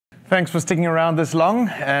Thanks for sticking around this long,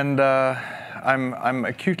 and I'm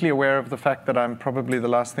acutely aware of the fact that I'm probably the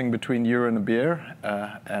last thing between you and a beer,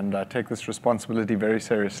 and I take this responsibility very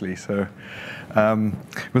seriously. So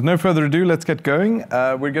with no further ado, let's get going.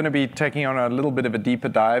 We're going to be taking on a little bit of a deeper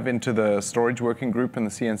dive into the Storage Working Group and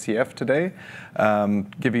the CNCF today,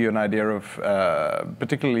 give you an idea of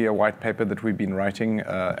particularly a white paper that we've been writing,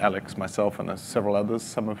 Alex, myself, and several others,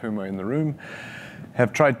 some of whom are in the room,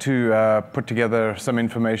 have tried to put together some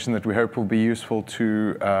information that we hope will be useful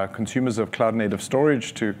to consumers of cloud-native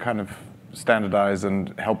storage to kind of standardize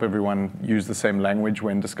and help everyone use the same language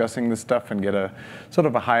when discussing this stuff and get a sort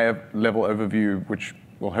of a higher level overview, which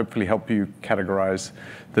will hopefully help you categorize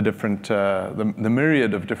the different, the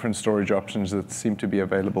myriad of different storage options that seem to be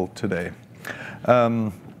available today.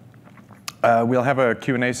 We'll have a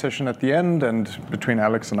Q&A session at the end, and between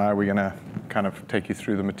Alex and I, we're going to kind of take you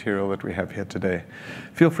through the material that we have here today.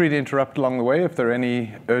 Feel free to interrupt along the way if there are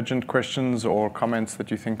any urgent questions or comments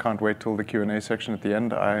that you think can't wait till the Q&A section at the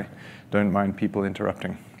end. I don't mind people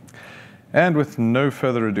interrupting. And with no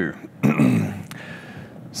further ado.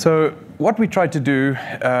 So what we tried to do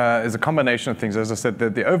is a combination of things. As I said,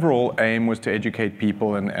 the overall aim was to educate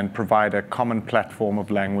people and provide a common platform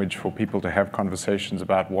of language for people to have conversations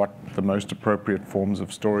about what the most appropriate forms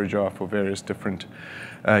of storage are for various different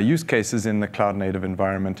use cases in the cloud-native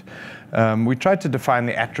environment. We tried to define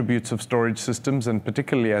the attributes of storage systems, and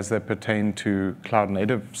particularly as they pertain to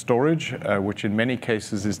cloud-native storage, which in many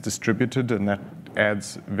cases is distributed, and that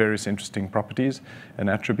adds various interesting properties and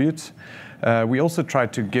attributes. We also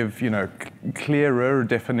tried to give, clearer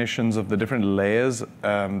definitions of the different layers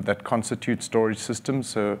that constitute storage systems.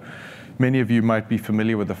 So many of you might be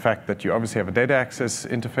familiar with the fact that you obviously have a data access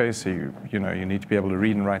interface. So you need to be able to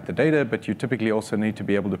read and write the data, but you typically also need to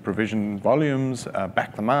be able to provision volumes,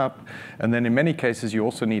 back them up, and then in many cases you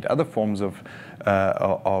also need other forms of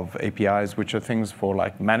APIs, which are things for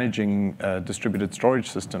like managing distributed storage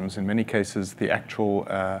systems. In many cases, the actual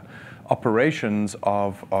operations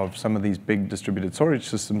of some of these big distributed storage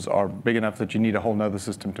systems are big enough that you need a whole nother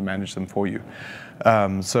system to manage them for you.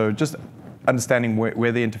 So just understanding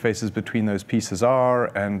where the interfaces between those pieces are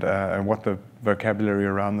and what the vocabulary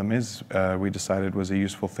around them is, we decided was a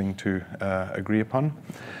useful thing to agree upon.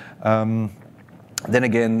 Then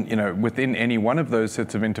again, within any one of those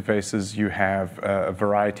sets of interfaces, you have a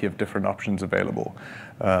variety of different options available.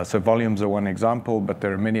 So volumes are one example, but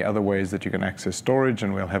there are many other ways that you can access storage,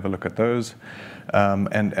 and we'll have a look at those,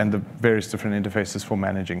 and the various different interfaces for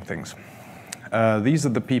managing things. These are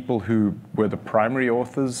the people who were the primary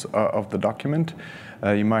authors of the document.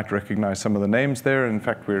 You might recognize some of the names there. In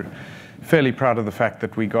fact, we're fairly proud of the fact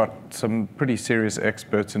that we got some pretty serious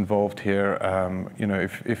experts involved here.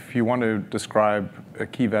 If you want to describe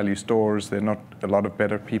key value stores, there are not a lot of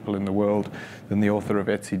better people in the world than the author of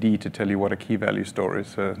etcd to tell you what a key value store is.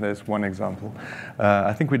 So there's one example.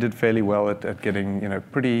 I think we did fairly well at getting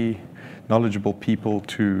pretty knowledgeable people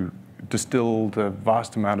to distill the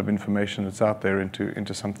vast amount of information that's out there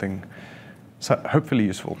into something hopefully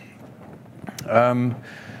useful.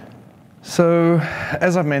 So,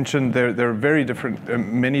 as I mentioned, there are very different,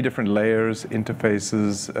 many different layers,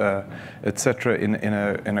 interfaces, etc.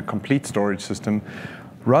 in a complete storage system.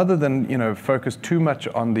 Rather than focus too much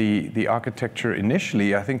on the architecture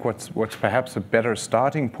initially, I think what's perhaps a better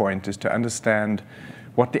starting point is to understand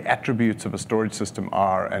what the attributes of a storage system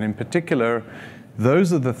are, and in particular,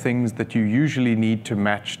 those are the things that you usually need to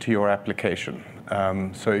match to your application.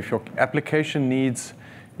 So if your application needs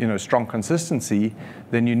strong consistency,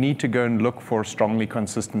 then you need to go and look for strongly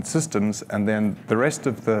consistent systems, and then the rest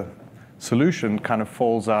of the solution kind of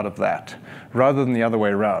falls out of that, rather than the other way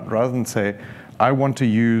around. Rather than say, I want to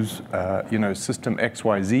use system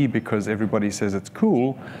XYZ because everybody says it's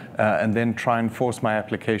cool, and then try and force my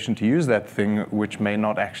application to use that thing, which may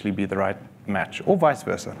not actually be the right match, or vice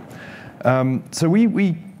versa. So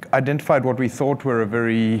we identified what we thought were a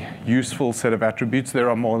very useful set of attributes. There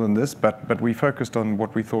are more than this, but we focused on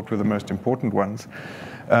what we thought were the most important ones.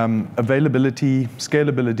 Availability,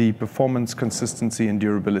 scalability, performance, consistency, and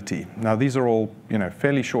durability. Now, these are all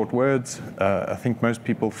fairly short words. I think most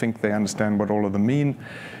people think they understand what all of them mean.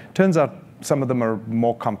 Turns out some of them are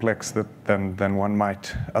more complex than one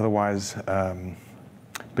might otherwise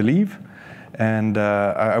believe. And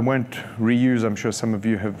I won't reuse, I'm sure some of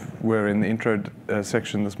you were in the intro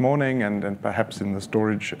section this morning and perhaps in the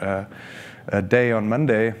storage day on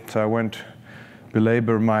Monday, so I won't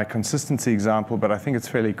belabor my consistency example, but I think it's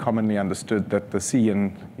fairly commonly understood that the C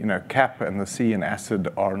in cap and the C in acid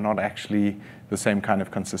are not actually the same kind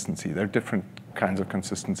of consistency. They're different kinds of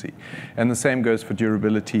consistency. And the same goes for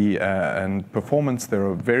durability and performance. There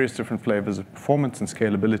are various different flavors of performance and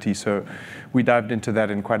scalability. So we dived into that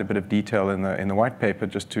in quite a bit of detail in the white paper,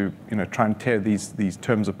 just to try and tear these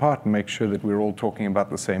terms apart and make sure that we're all talking about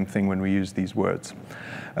the same thing when we use these words.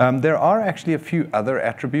 There are actually a few other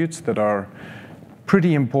attributes that are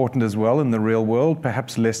pretty important as well in the real world,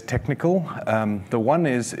 perhaps less technical. The one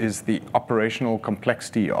is the operational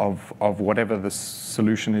complexity of whatever the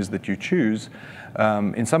solution is that you choose.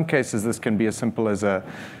 In some cases, this can be as simple as a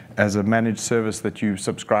managed service that you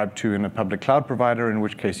subscribe to in a public cloud provider, in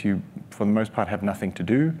which case you, for the most part, have nothing to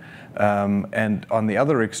do. And on the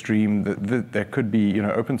other extreme, there could be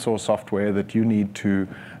open source software that you need to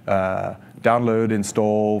download,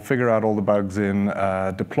 install, figure out all the bugs in,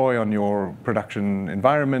 deploy on your production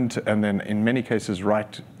environment, and then in many cases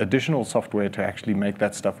write additional software to actually make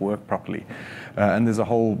that stuff work properly. And there's a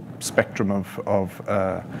whole spectrum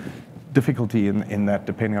of difficulty in that,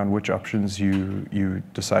 depending on which options you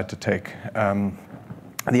decide to take.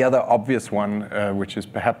 The other obvious one, which is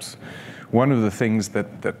perhaps one of the things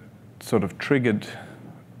that sort of triggered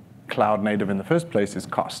cloud native in the first place, is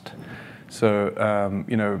cost. So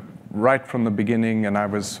right from the beginning, and I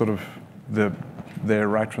was sort of there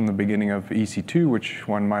right from the beginning of EC2, which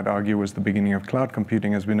one might argue was the beginning of cloud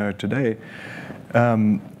computing as we know it today,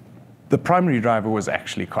 the primary driver was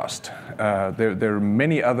actually cost. There are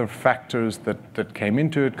many other factors that came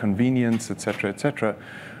into it, convenience, et cetera, et cetera.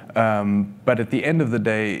 But at the end of the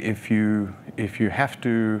day, if you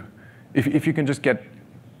can just get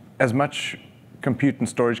as much compute and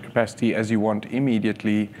storage capacity as you want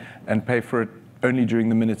immediately and pay for it only during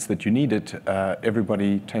the minutes that you need it,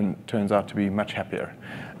 everybody turns out to be much happier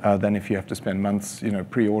than if you have to spend months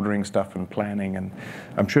pre-ordering stuff and planning. And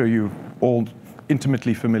I'm sure you're all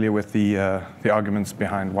intimately familiar with the arguments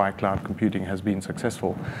behind why cloud computing has been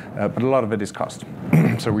successful. But a lot of it is cost.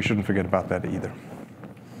 So we shouldn't forget about that either.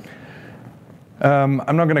 I'm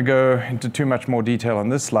not going to go into too much more detail on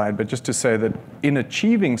this slide, but just to say that in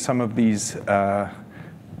achieving some of these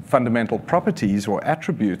fundamental properties or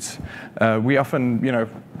attributes, we often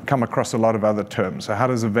come across a lot of other terms. So how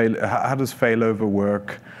does failover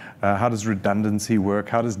work? How does redundancy work?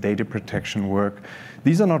 How does data protection work?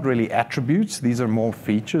 These are not really attributes. These are more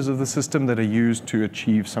features of the system that are used to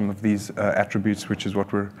achieve some of these attributes, which is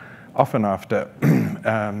what we're often after.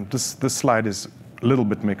 This slide is a little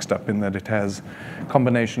bit mixed up in that it has a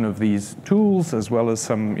combination of these tools as well as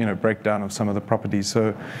some breakdown of some of the properties.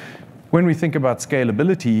 So when we think about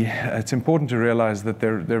scalability, it's important to realize that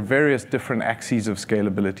there are various different axes of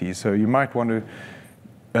scalability. So you might want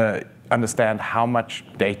to understand how much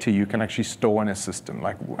data you can actually store in a system.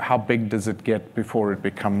 Like how big does it get before it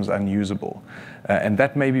becomes unusable? And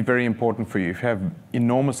that may be very important for you. If you have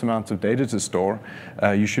enormous amounts of data to store,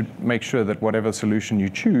 you should make sure that whatever solution you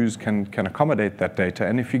choose can accommodate that data.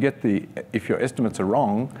 And if your estimates are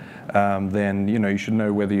wrong, then you should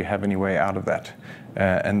know whether you have any way out of that.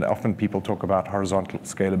 And often people talk about horizontal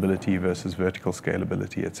scalability versus vertical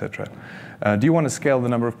scalability, et cetera. Do you want to scale the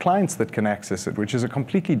number of clients that can access it, which is a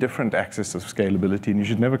completely different axis of scalability, and you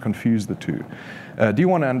should never confuse the two. Do you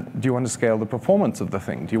want to scale the performance of the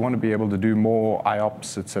thing? Do you want to be able to do more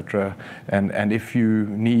IOPS, et cetera? And if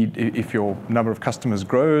your number of customers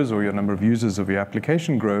grows or your number of users of your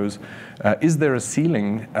application grows, is there a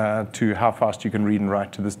ceiling to how fast you can read and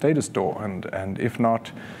write to this data store? And if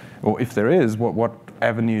not, or if there is, what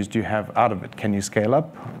avenues do you have out of it? Can you scale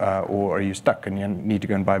up, or are you stuck and you need to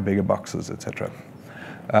go and buy bigger boxes, et cetera?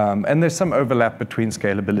 And there's some overlap between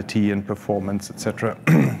scalability and performance, et cetera.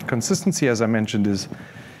 Consistency, as I mentioned, is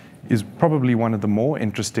probably one of the more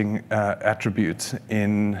interesting attributes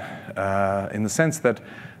in the sense that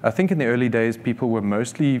I think in the early days, people were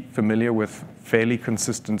mostly familiar with fairly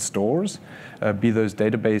consistent stores, be those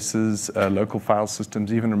databases, local file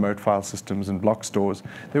systems, even remote file systems and block stores.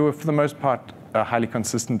 They were, for the most part, highly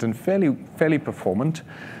consistent and fairly performant,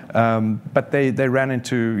 but they ran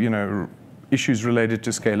into issues related to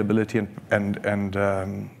scalability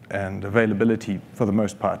and availability for the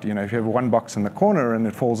most part. If you have one box in the corner and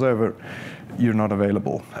it falls over, you're not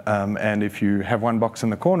available. And if you have one box in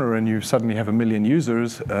the corner and you suddenly have 1 million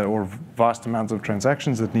users or vast amounts of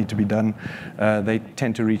transactions that need to be done, they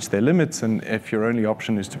tend to reach their limits. And if your only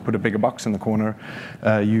option is to put a bigger box in the corner,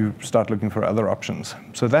 you start looking for other options.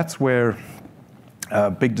 So that's where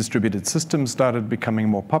big distributed systems started becoming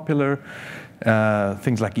more popular.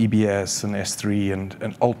 Things like EBS and S3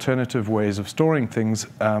 and alternative ways of storing things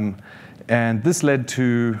And this led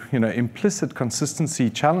to implicit consistency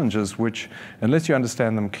challenges, which, unless you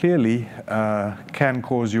understand them clearly, can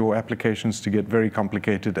cause your applications to get very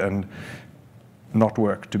complicated and not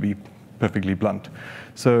work, to be perfectly blunt.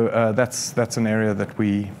 So that's an area that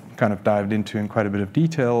we kind of dived into in quite a bit of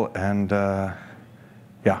detail, and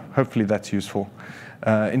yeah, hopefully that's useful.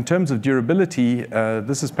 In terms of durability,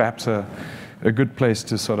 this is perhaps a good place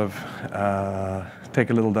to sort of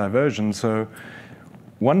take a little diversion. So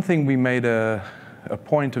one thing we made a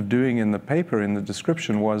point of doing in the paper, in the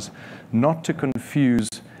description, was not to confuse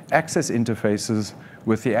access interfaces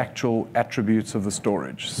with the actual attributes of the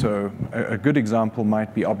storage. So a good example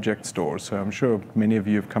might be object stores. So I'm sure many of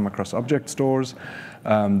you have come across object stores.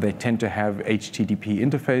 They tend to have HTTP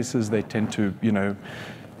interfaces. They tend to,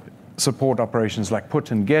 support operations like put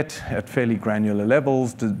and get at fairly granular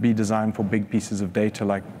levels, to be designed for big pieces of data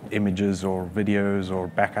like images or videos or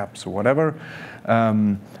backups or whatever.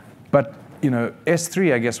 But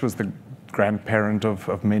S3, I guess, was the grandparent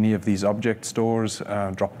of many of these object stores.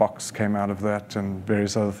 Dropbox came out of that, and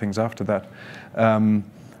various other things after that.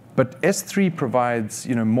 But S3 provides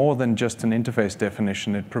more than just an interface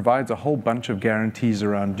definition. It provides a whole bunch of guarantees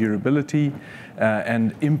around durability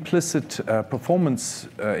and implicit performance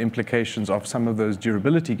implications of some of those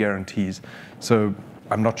durability guarantees. So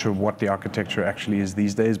I'm not sure what the architecture actually is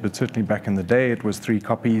these days, but certainly back in the day, it was 3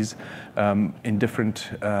 copies in different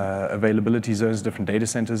availability zones, different data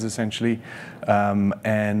centers, essentially.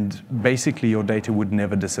 And basically, your data would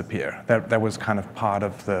never disappear. That was kind of part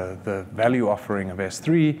of the value offering of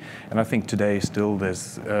S3. And I think today still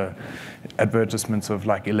there's advertisements of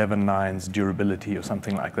like 11 nines durability or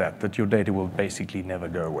something like that, that your data will basically never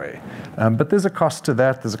go away. But there's a cost to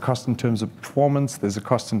that. There's a cost in terms of performance. There's a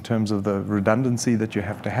cost in terms of the redundancy that you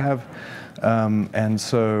have to have. And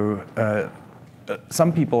so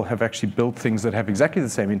some people have actually built things that have exactly the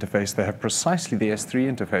same interface. They have precisely the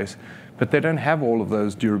S3 interface, but they don't have all of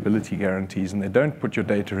those durability guarantees, and they don't put your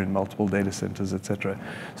data in multiple data centers, et cetera.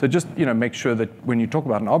 So just make sure that when you talk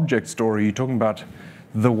about an object store, you're talking about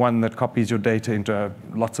the one that copies your data into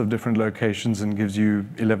lots of different locations and gives you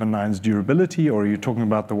 11 nines durability, or are you talking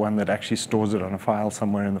about the one that actually stores it on a file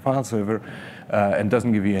somewhere in the file server and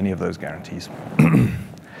doesn't give you any of those guarantees?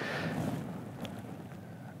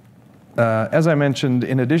 As I mentioned,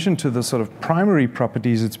 in addition to the sort of primary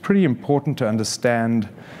properties, it's pretty important to understand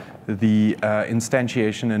the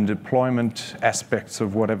instantiation and deployment aspects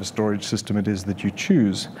of whatever storage system it is that you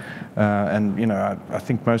choose. And I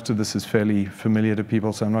think most of this is fairly familiar to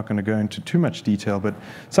people, so I'm not going to go into too much detail. But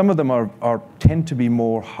some of them tend to be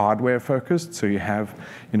more hardware focused. So you have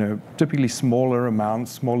typically smaller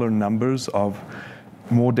amounts, smaller numbers of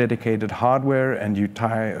more dedicated hardware, and you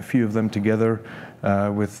tie a few of them together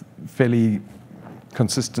with fairly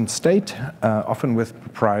consistent state, often with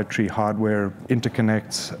proprietary hardware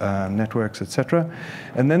interconnects, networks, etc.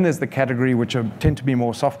 And then there's the category which tend to be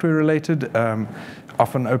more software related,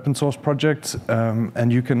 often open source projects,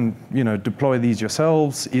 and you can deploy these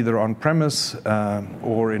yourselves either on premise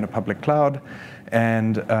or in a public cloud.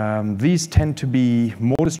 And these tend to be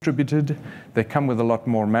more distributed. They come with a lot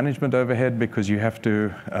more management overhead because you have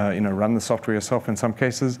to run the software yourself in some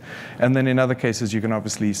cases. And then in other cases, you can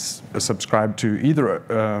obviously subscribe to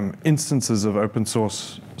either instances of open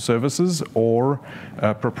source services or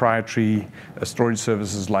proprietary storage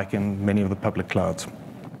services like in many of the public clouds.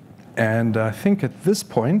 And I think at this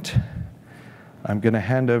point, I'm going to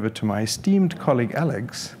hand over to my esteemed colleague,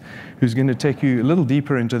 Alex, who's going to take you a little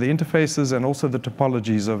deeper into the interfaces and also the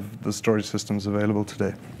topologies of the storage systems available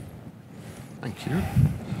today. Thank you.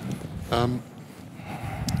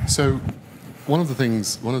 So one of the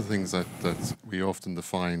things that we often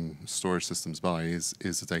define storage systems by is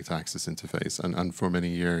the data access interface. And for many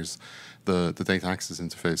years, the data access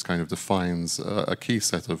interface kind of defines a key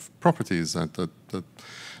set of properties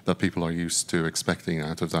that people are used to expecting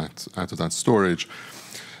out of that storage.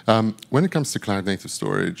 When it comes to cloud native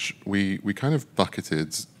storage, we kind of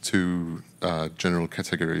bucketed 2 general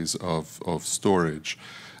categories of storage.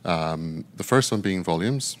 The first one being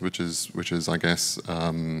volumes, which is I guess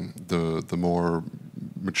the more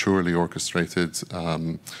maturely orchestrated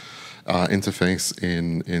interface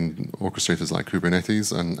in orchestrators like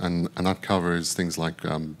Kubernetes, and that covers things like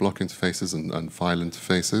block interfaces and file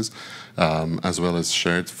interfaces, as well as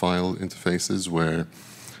shared file interfaces where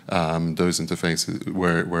those interfaces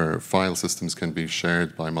where file systems can be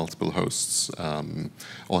shared by multiple hosts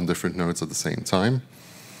on different nodes at the same time.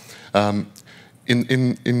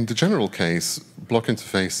 In the general case, block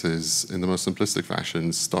interfaces, in the most simplistic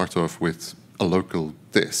fashion, start off with a local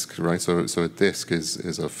disk, right? So a disk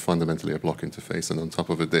is fundamentally a block interface, and on top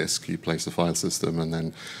of a disk you place a file system, and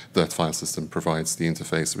then that file system provides the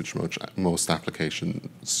interface which most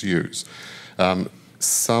applications use.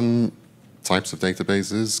 Some types of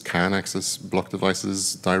databases can access block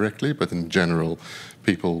devices directly, but in general,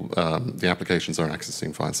 the applications are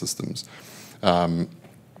accessing file systems.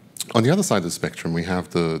 On the other side of the spectrum, we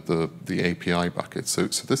have the API bucket. So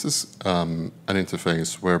this is an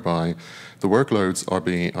interface whereby the workloads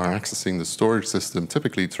are accessing the storage system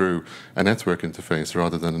typically through a network interface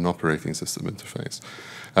rather than an operating system interface.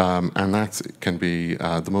 And that can be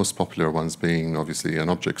the most popular ones being obviously an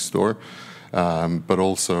object store, but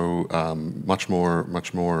also much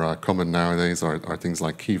more common nowadays are things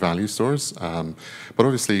like key value stores, but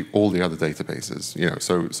obviously all the other databases. You know,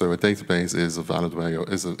 so a database is a valid way, or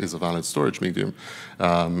is a valid storage medium,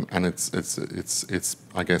 and it's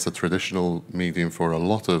I guess a traditional medium for a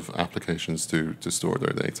lot of applications to store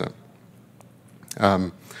their data.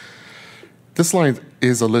 This slide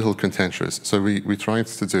is a little contentious, so we tried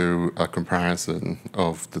to do a comparison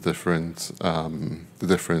of the different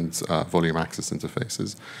volume access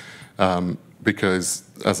interfaces, because,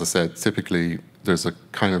 as I said, typically there's a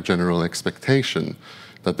kind of general expectation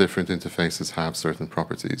that different interfaces have certain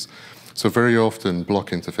properties. So very often block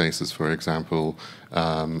interfaces, for example,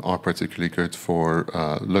 are particularly good for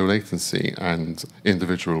low latency and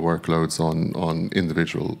individual workloads on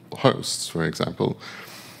individual hosts, for example.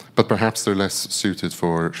 But perhaps they're less suited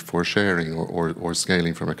for sharing or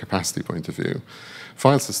scaling from a capacity point of view.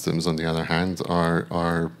 File systems, on the other hand,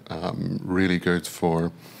 are really good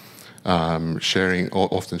for sharing.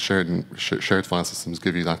 Often shared file systems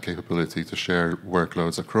give you that capability to share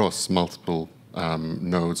workloads across multiple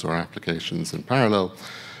nodes or applications in parallel,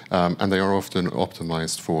 and they are often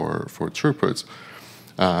optimized for throughput,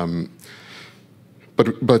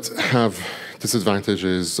 but have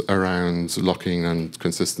disadvantages around locking and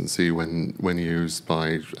consistency when used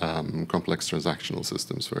by complex transactional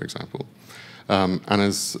systems, for example. And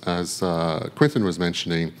as Quinton was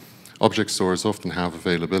mentioning, object stores often have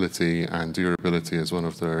availability and durability as one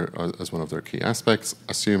of their key aspects,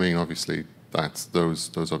 assuming obviously that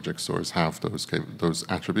those object stores have those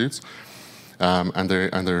attributes, and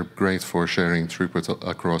they're great for sharing throughput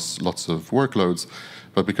across lots of workloads,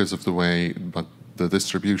 but because of the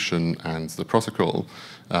distribution and the protocol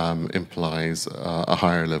implies a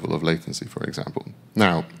higher level of latency, for example.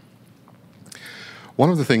 Now, one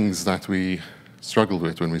of the things that we struggled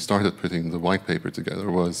with when we started putting the white paper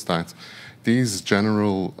together was that these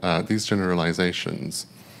generalizations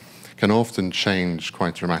can often change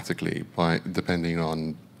quite dramatically depending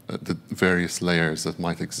on the various layers that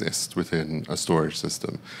might exist within a storage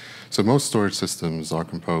system. So most storage systems are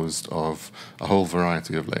composed of a whole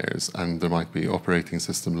variety of layers, and there might be operating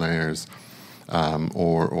system layers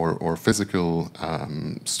or physical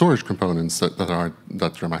storage components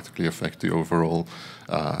that dramatically affect the overall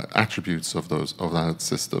attributes of that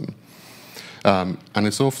system. And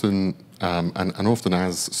it's often often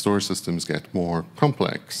as storage systems get more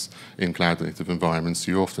complex in cloud-native environments,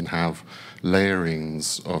 you often have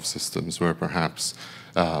layerings of systems where perhaps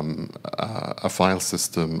a file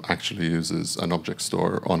system actually uses an object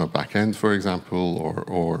store on a back end, for example,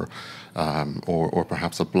 or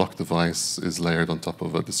perhaps a block device is layered on top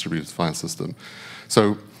of a distributed file system.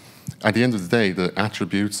 So at the end of the day, the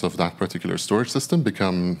attributes of that particular storage system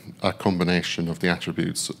become a combination of the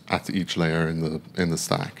attributes at each layer in the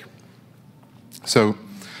stack. So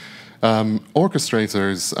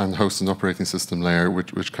orchestrators and host and operating system layer,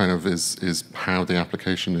 which kind of is how the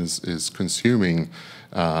application is consuming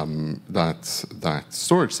that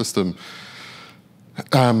storage system,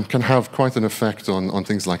 can have quite an effect on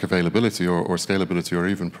things like availability or scalability or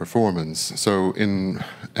even performance. So in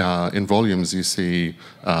volumes, you see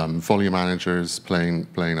volume managers playing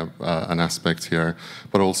an aspect here,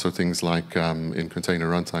 but also things like in container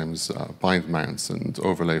runtimes, bind mounts and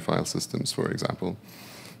overlay file systems, for example.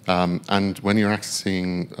 And when you're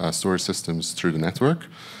accessing storage systems through the network,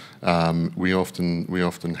 we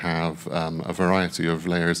often have a variety of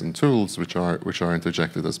layers and tools which are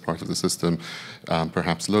interjected as part of the system,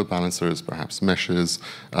 perhaps load balancers, perhaps meshes,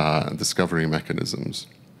 discovery mechanisms.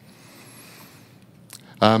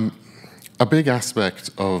 A big aspect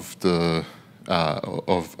of the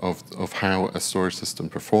of how a storage system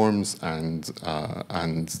performs and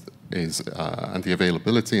the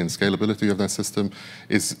availability and scalability of that system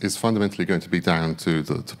is fundamentally going to be down to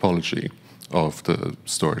the topology of the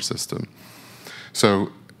storage system.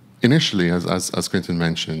 So Initially, as Quinton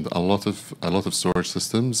mentioned, a lot of storage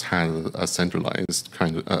systems had a centralized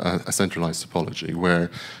a centralized topology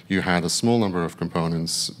where you had a small number of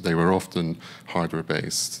components. They were often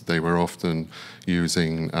hardware-based. They were often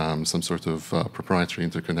using some sort of proprietary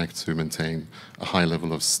interconnect to maintain a high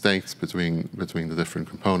level of state between the different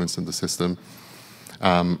components in the system.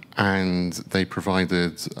 And they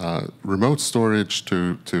provided remote storage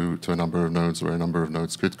to a number of nodes, where a number of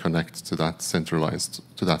nodes could connect to that centralized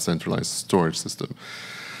storage system.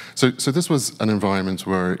 So this was an environment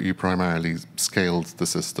where you primarily scaled the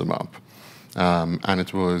system up, and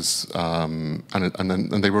it was and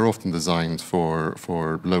they were often designed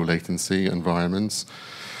for low latency environments.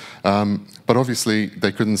 But obviously,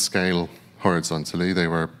 they couldn't scale horizontally. They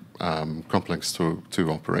were complex to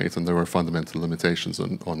operate, and there were fundamental limitations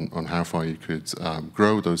on how far you could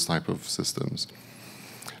grow those type of systems.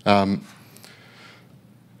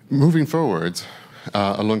 Moving forward,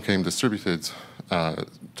 along came distributed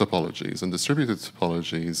topologies, and distributed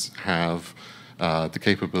topologies have the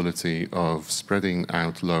capability of spreading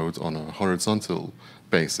out load on a horizontal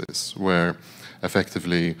basis, where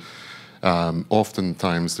effectively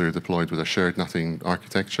oftentimes they're deployed with a shared nothing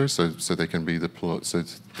architecture, so they can be deployed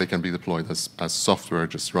as software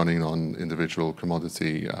just running on individual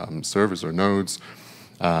commodity servers or nodes.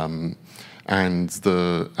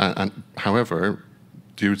 However,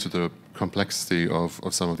 due to the complexity of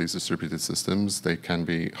some of these distributed systems, they can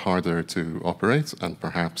be harder to operate, and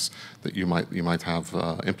perhaps that you might have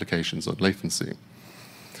implications on latency.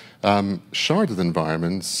 Sharded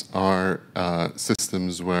environments are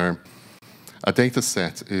systems where a data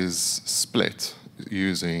set is split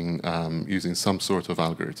using some sort of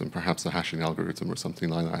algorithm, perhaps a hashing algorithm or something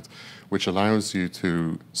like that, which allows you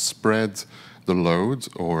to spread the load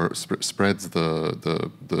or spread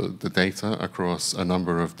the data across a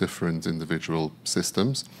number of different individual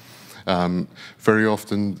systems. Very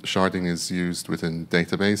often, sharding is used within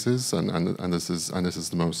databases, and this is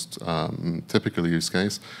the most typical use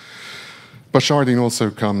case. But sharding also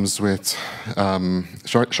comes with,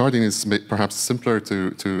 sharding is perhaps simpler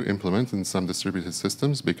to implement in some distributed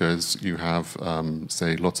systems, because you have,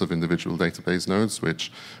 say, lots of individual database nodes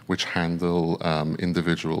which handle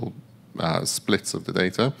individual splits of the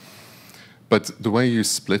data. But the way you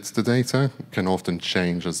split the data can often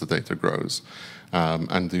change as the data grows.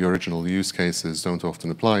 And the original use cases don't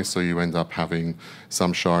often apply, so you end up having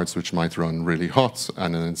some shards which might run really hot,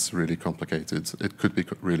 and then it's really complicated. It could be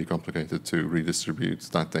really complicated to redistribute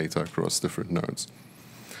that data across different nodes.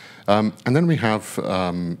 And then we have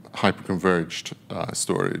hyperconverged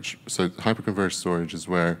storage. So hyperconverged storage is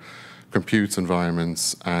where compute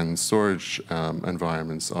environments and storage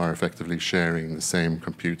environments are effectively sharing the same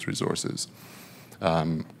compute resources.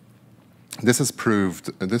 This has proved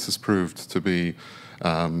to be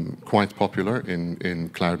quite popular in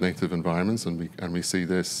cloud-native environments, and we see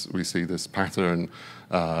this pattern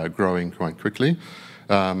growing quite quickly.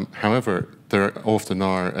 However, there often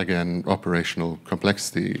are, again, operational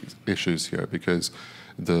complexity issues here, because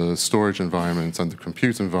the storage environment and the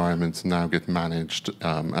compute environment now get managed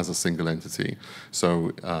as a single entity.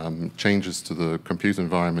 So changes to the compute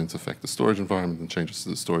environment affect the storage environment, and changes to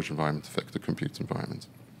the storage environment affect the compute environment.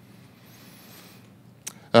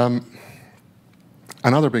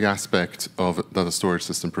 Another big aspect that a storage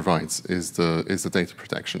system provides is the data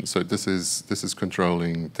protection. So this is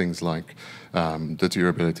controlling things like the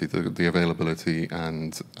durability, the availability,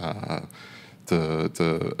 and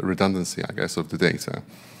the redundancy, I guess, of the data.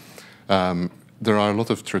 There are a lot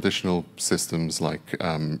of traditional systems like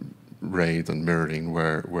RAID and mirroring,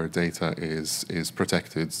 where data is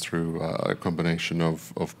protected through a combination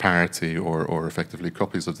of parity or effectively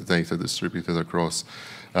copies of the data distributed across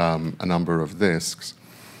a number of disks.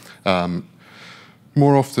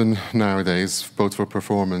 More often nowadays, both for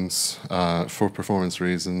performance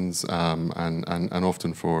reasons and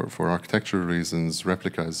often for architectural reasons,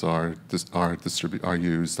 replicas are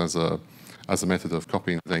used as a method of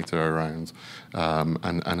copying data around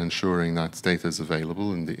and ensuring that data is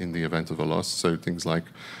available in the event of a loss. So things like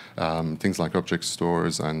object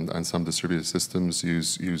stores and some distributed systems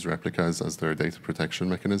use replicas as their data protection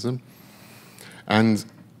mechanism. And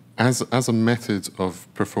as a method of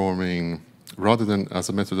performing, rather than as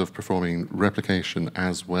a method of performing replication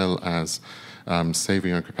as well as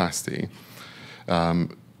saving on capacity,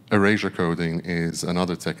 erasure coding is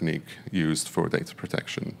another technique used for data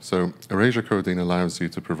protection. So erasure coding allows you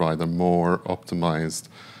to provide a more optimized,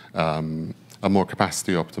 a more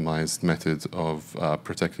capacity-optimized method of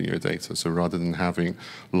protecting your data. So rather than having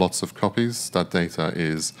lots of copies, that data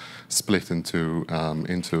is split into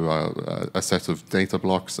a set of data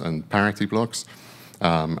blocks and parity blocks,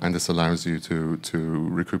 And this allows you to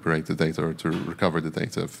recuperate the data or to recover the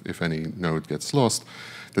data if any node gets lost.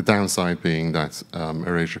 The downside being that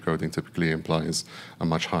erasure coding typically implies a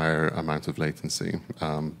much higher amount of latency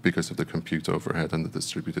because of the compute overhead and the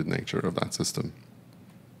distributed nature of that system.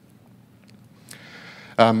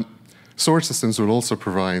 Storage systems will also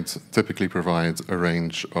typically provide a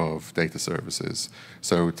range of data services.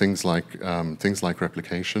 So things like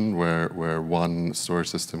replication, where one storage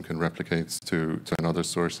system can replicate to another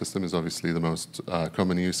storage system, is obviously the most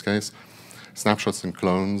common use case. Snapshots and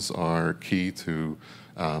clones are key to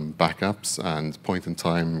backups and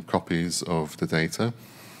point-in-time copies of the data,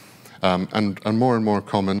 and more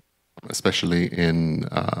common, especially in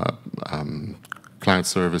cloud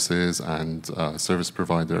services and service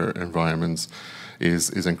provider environments,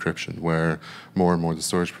 is encryption, where more and more the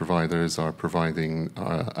storage providers are providing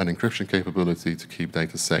an encryption capability to keep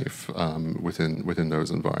data safe within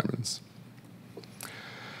those environments.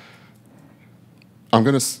 I'm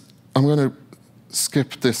going to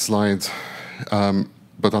skip this slide,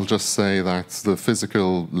 but I'll just say that the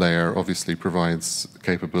physical layer obviously provides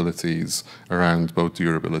capabilities around both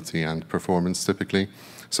durability and performance typically.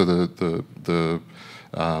 So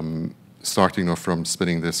starting off from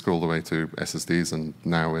spinning disk all the way to SSDs and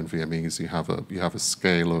now NVMEs, you have a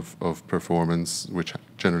scale of performance which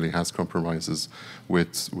generally has compromises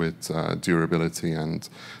with durability and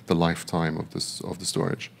the lifetime of the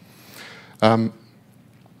storage. Probably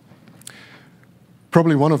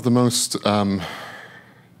one of the most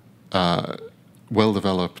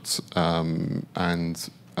well-developed and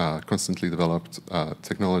constantly developed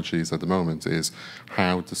technologies at the moment is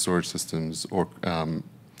how the storage systems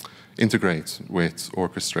integrate with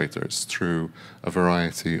orchestrators through a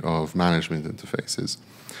variety of management interfaces.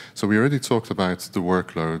 So we already talked about the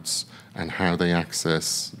workloads and how they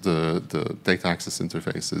access the data access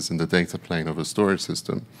interfaces in the data plane of a storage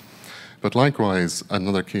system. But likewise,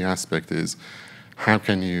 another key aspect is how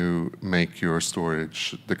can you make your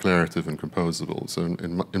storage declarative and composable? So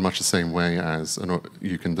in much the same way as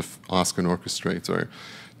you can ask an orchestrator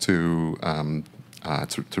to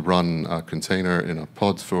run a container in a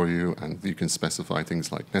pod for you, and you can specify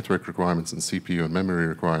things like network requirements and CPU and memory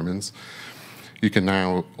requirements. You can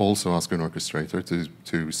now also ask an orchestrator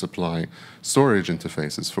to supply storage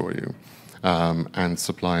interfaces for you. And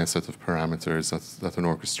supply a set of parameters that an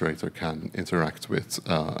orchestrator can interact with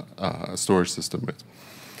a storage system with.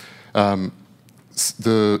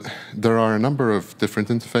 There are a number of different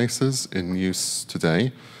interfaces in use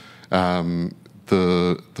today. There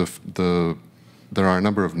are a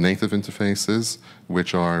number of native interfaces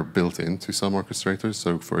which are built into some orchestrators.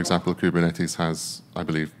 So, for example, Kubernetes has, I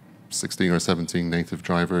believe, 16 or 17 native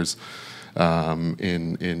drivers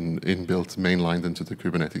inbuilt, mainlined into the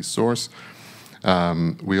Kubernetes source.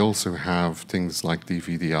 We also have things like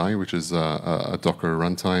DVDI, which is a Docker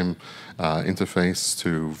runtime interface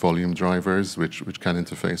to volume drivers, which can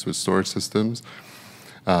interface with storage systems.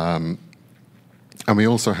 And we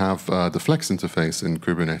also have the Flex interface in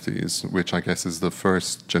Kubernetes, which I guess is the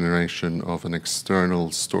first generation of an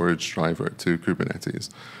external storage driver to Kubernetes.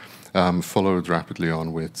 Followed rapidly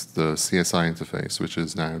on with the CSI interface, which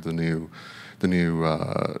is now the new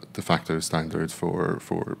de facto standard for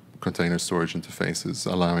container storage interfaces,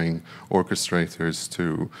 allowing orchestrators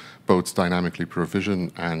to both dynamically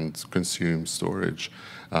provision and consume storage,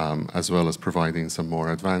 as well as providing some more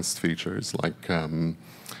advanced features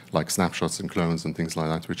like snapshots and clones and things like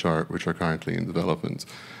that, which are currently in development.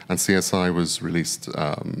 And CSI was released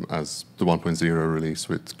as the 1.0 release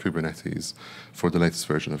with Kubernetes for the latest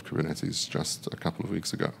version of Kubernetes just a couple of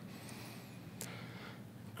weeks ago.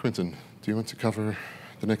 Quinton, do you want to cover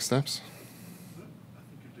the next steps?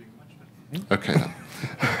 Okay then.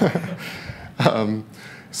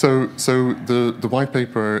 So the white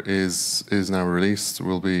paper is now released.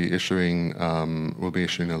 We'll be issuing a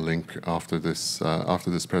link after this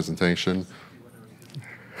presentation.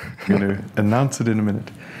 I'm going to announce it in a minute.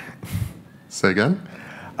 Say again?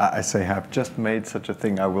 I say have just made such a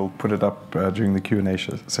thing. I will put it up during the Q&A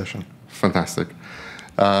session. Fantastic.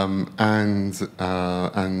 And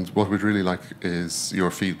what we'd really like is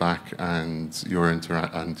your feedback and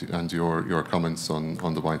your comments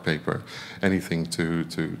on the white paper. Anything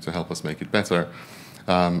to help us make it better.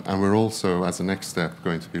 And we're also, as a next step,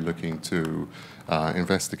 going to be looking to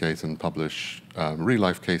investigate and publish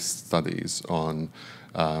real-life case studies on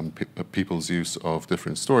people's use of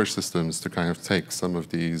different storage systems to kind of take some of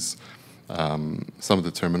these. Some of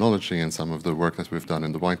the terminology and some of the work that we've done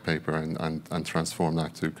in the white paper and transform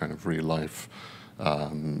that to kind of real-life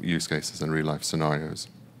use cases and real-life scenarios.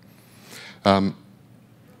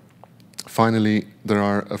 Finally, there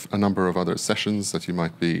are a number of other sessions that you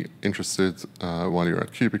might be interested while you're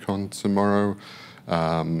at KubeCon tomorrow,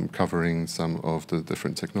 covering some of the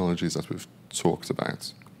different technologies that we've talked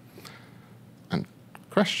about. And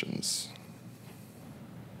questions?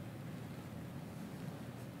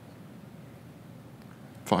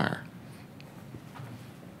 Fire.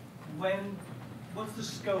 What's the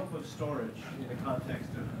scope of storage in the context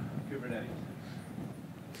of Kubernetes?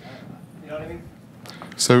 You know what I mean?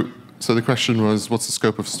 So the question was, what's the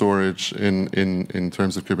scope of storage in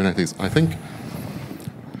terms of Kubernetes? I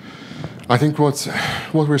think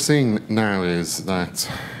what we're seeing now is that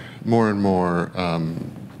more and more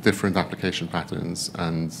different application patterns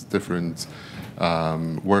and different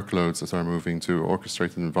workloads that are moving to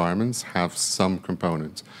orchestrated environments have some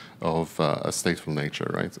component of a stateful nature,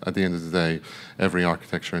 right? At the end of the day, every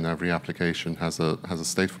architecture and every application has a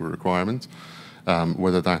stateful requirement,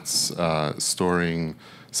 whether that's storing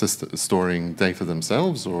data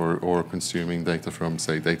themselves or consuming data from,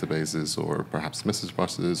 say, databases or perhaps message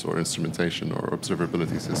buses or instrumentation or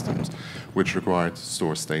observability systems, which require to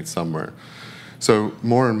store state somewhere. So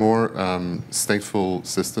more and more stateful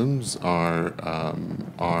systems are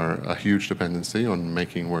a huge dependency on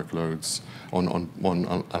making workloads, on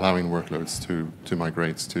allowing workloads to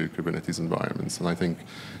migrate to Kubernetes environments. And I think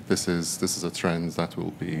this is a trend that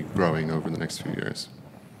will be growing over the next few years.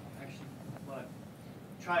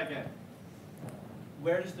 Try again.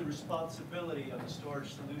 Where does the responsibility of the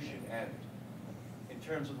storage solution end in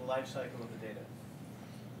terms of the life cycle of the data?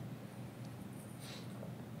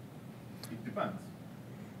 It depends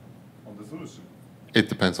on the solution. It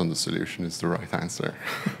depends on the solution is the right answer.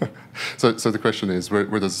 So the question is, where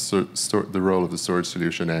does the role of the storage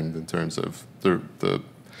solution end in terms of the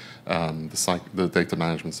data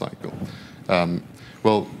management cycle?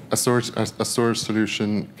 Well, a storage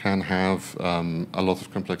solution can have a lot of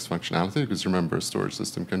complex functionality, because remember, a storage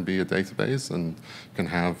system can be a database and can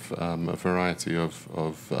have a variety of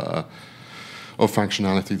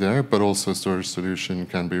functionality there, but also a storage solution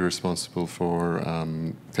can be responsible for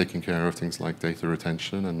taking care of things like data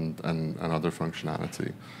retention and other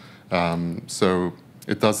functionality. So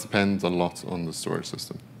it does depend a lot on the storage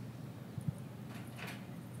system.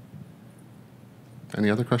 Any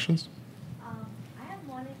other questions?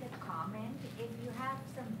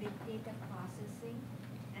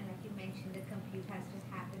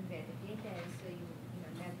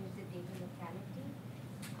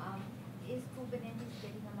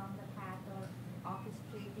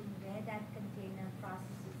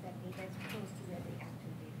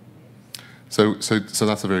 So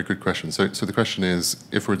that's a very good question. So the question is,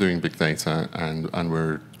 if we're doing big data and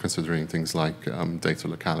we're considering things like data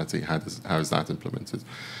locality, how is that implemented?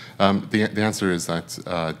 The answer is that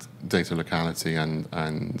data locality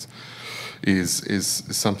and is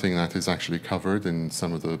something that is actually covered in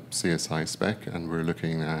some of the CSI spec, and we're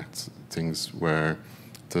looking at things where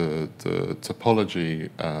the topology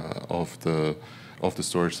of the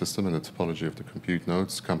storage system and the topology of the compute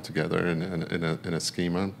nodes come together in a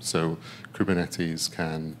schema. So Kubernetes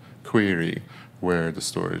can query where the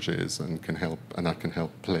storage is and that can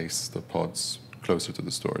help place the pods closer to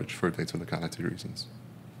the storage for data locality reasons.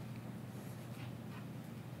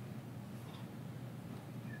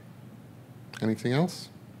 Anything else?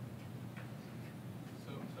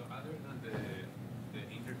 So other than the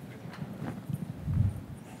interface.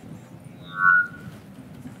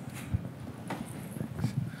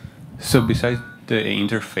 So besides the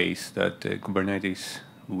interface that Kubernetes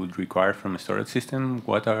would require from a storage system,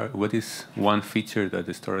 what is one feature that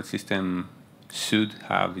the storage system should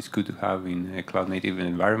have, is good to have in a cloud native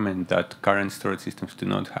environment that current storage systems do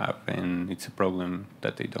not have, and it's a problem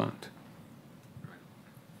that they don't?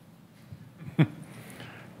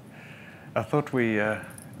 I thought we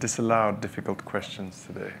disallowed difficult questions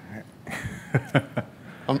today.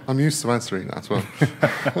 I'm used to answering that one.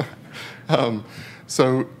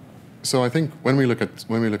 So I think when we look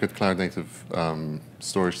at cloud native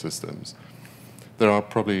storage systems, there are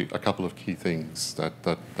probably a couple of key things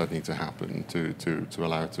that need to happen to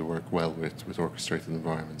allow it to work well with orchestrated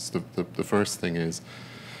environments. The first thing is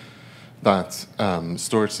that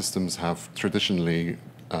storage systems have traditionally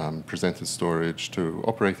presented storage to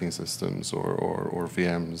operating systems or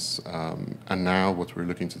VMs, and now what we're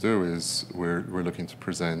looking to do is we're looking to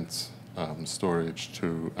present storage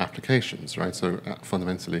to applications, right? So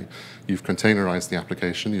fundamentally, you've containerized the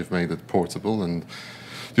application, you've made it portable, and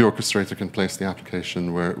the orchestrator can place the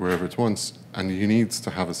application wherever it wants. And you need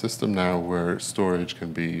to have a system now where storage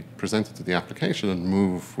can be presented to the application and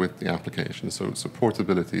move with the application. So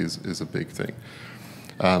portability is a big thing.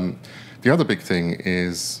 The other big thing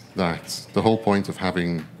is that the whole point of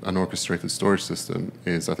having an orchestrated storage system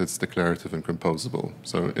is that it's declarative and composable.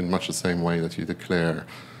 So in much the same way that you declare,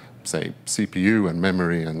 say, CPU and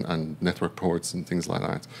memory and network ports and things like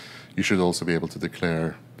that, you should also be able to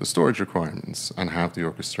declare the storage requirements and have the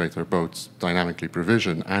orchestrator both dynamically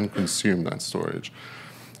provision and consume that storage.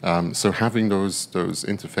 So having those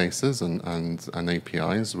interfaces and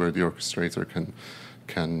APIs where the orchestrator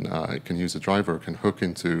can use a driver, can hook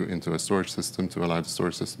into a storage system to allow the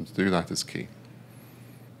storage system to do that is key.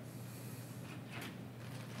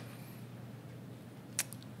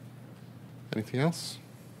 Anything else?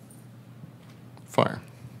 Fire.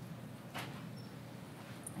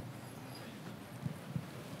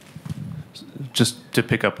 Just to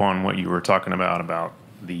pick up on what you were talking about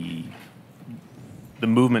the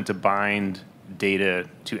movement to bind data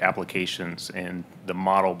to applications and the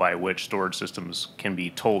model by which storage systems can be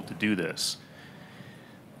told to do this.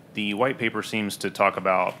 The white paper seems to talk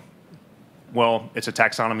about, well, it's a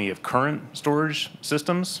taxonomy of current storage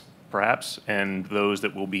systems, perhaps, and those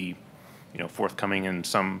that will be, forthcoming in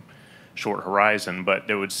some short horizon. But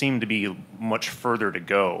there would seem to be much further to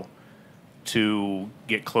go to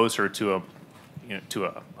get closer to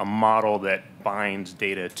a model that binds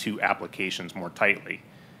data to applications more tightly.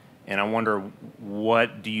 And I wonder,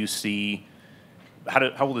 what do you see,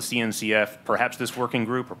 how will the CNCF, perhaps this working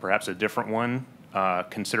group or perhaps a different one,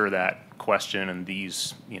 consider that question and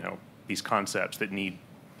these concepts that need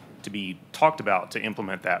to be talked about to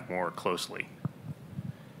implement that more closely,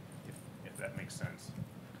 if that makes sense?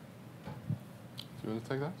 Do you want to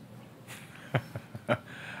take that?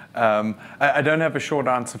 I don't have a short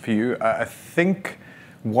answer for you. I think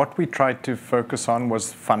what we tried to focus on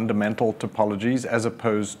was fundamental topologies as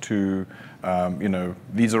opposed to,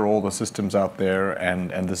 these are all the systems out there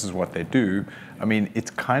and this is what they do. I mean,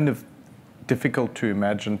 it's kind of difficult to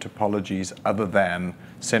imagine topologies other than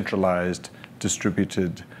centralized,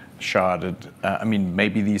 distributed, sharded. I mean,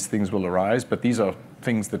 maybe these things will arise, but these are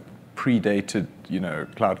things that predated,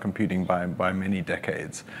 cloud computing by many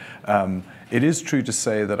decades. It is true to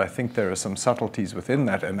say that I think there are some subtleties within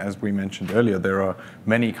that, and as we mentioned earlier, there are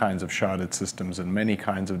many kinds of sharded systems and many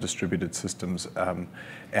kinds of distributed systems,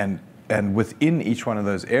 and within each one of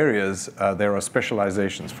those areas, there are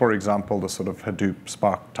specializations. For example, the sort of Hadoop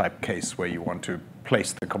Spark type case where you want to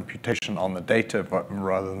place the computation on the data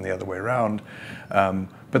rather than the other way around.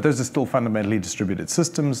 But those are still fundamentally distributed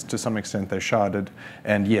systems. To some extent, they're sharded.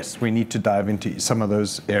 And yes, we need to dive into some of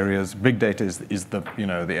those areas. Big data is the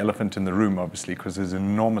the elephant in the room, obviously, because there's an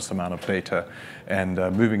enormous amount of data, and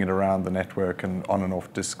moving it around the network and on and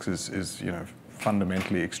off disks is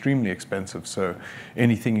fundamentally extremely expensive. So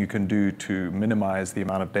anything you can do to minimize the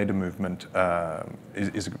amount of data movement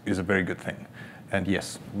is a very good thing. And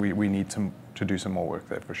yes, we need to do some more work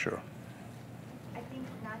there for sure. I think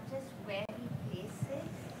not just where we place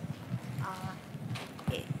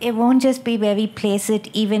it, it won't just be where we place it,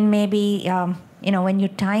 even maybe when you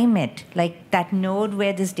time it, like that node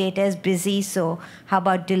where this data is busy, so how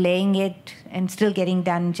about delaying it and still getting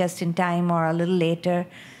done just in time or a little later?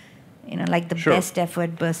 Like the Sure. best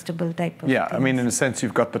effort burstable type of Yeah, things. I mean, in a sense,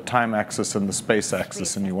 you've got the time axis and the space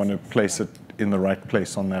axis, and you want to place it in the right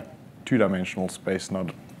place on that two-dimensional space,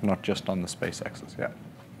 not just on the space axis, yeah.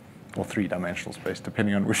 Or three-dimensional space,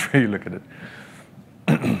 depending on which way you look at it.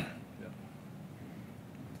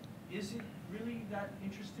 Is it really that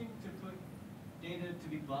interesting to put data to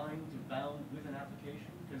be bound with an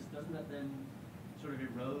application? Because doesn't that then sort of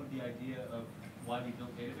erode the idea of why we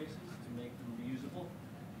built databases, to make them reusable?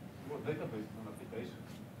 Well, database is an application.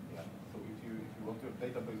 Yeah. So if you want your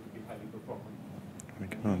database to be highly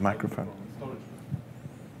performant, Microphone. storage.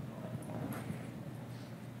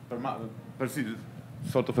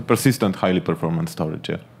 Sort of a persistent, highly performant storage,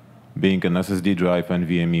 yeah. Being an SSD drive,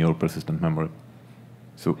 NVMe, or persistent memory.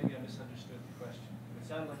 So Maybe I misunderstood the question. It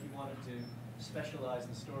sounded like you wanted to specialize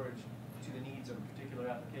the storage to the needs of a particular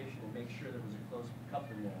application and make sure there was a close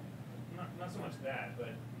coupling there. Not so much that, but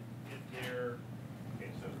if they're,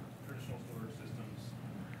 so traditional storage systems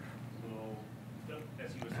will,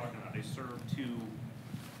 as he was talking about,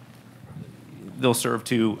 they'll serve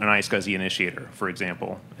to an iSCSI initiator, for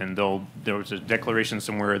example, and there was a declaration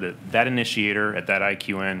somewhere that initiator at that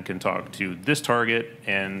IQN can talk to this target,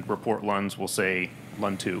 and report LUNs will say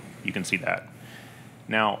LUN2. You can see that.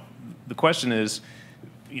 Now, the question is,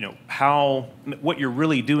 what you're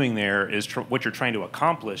really doing there is what you're trying to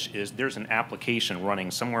accomplish is there's an application running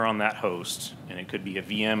somewhere on that host, and it could be a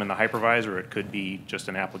VM in the hypervisor, it could be just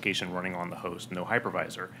an application running on the host, no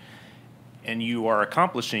hypervisor. And you are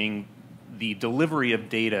accomplishing the delivery of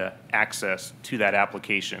data access to that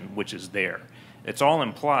application, which is there. It's all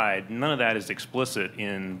implied. None of that is explicit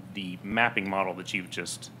in the mapping model that you've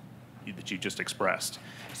just expressed.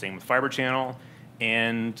 Same with Fiber Channel,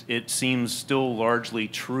 and it seems still largely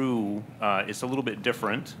true. It's a little bit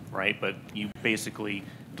different, right? But you basically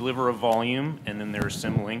deliver a volume, and then there are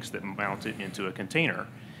symlinks that mount it into a container.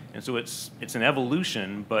 And so it's an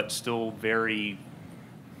evolution, but still very.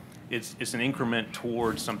 It's an increment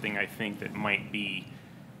towards something I think that might be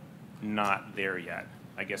not there yet,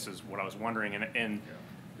 I guess is what I was wondering. And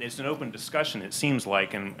it's an open discussion, it seems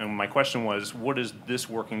like. And my question was, what is this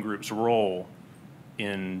working group's role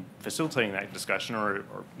in facilitating that discussion? Or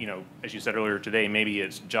you know, as you said earlier today, maybe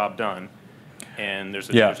it's job done, and there's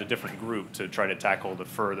a different group to try to tackle the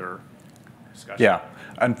further discussion. Yeah.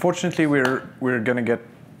 Unfortunately, we're going to get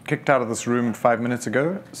kicked out of this room 5 minutes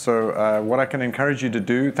ago. So what I can encourage you to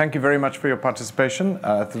do, thank you very much for your participation.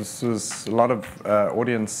 This was a lot of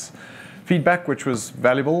audience feedback, which was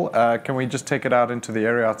valuable. Can we just take it out into the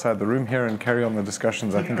area outside the room here and carry on the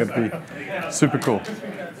discussions? I think it'd be super cool.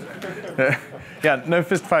 Yeah, no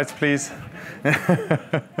fist fights, please.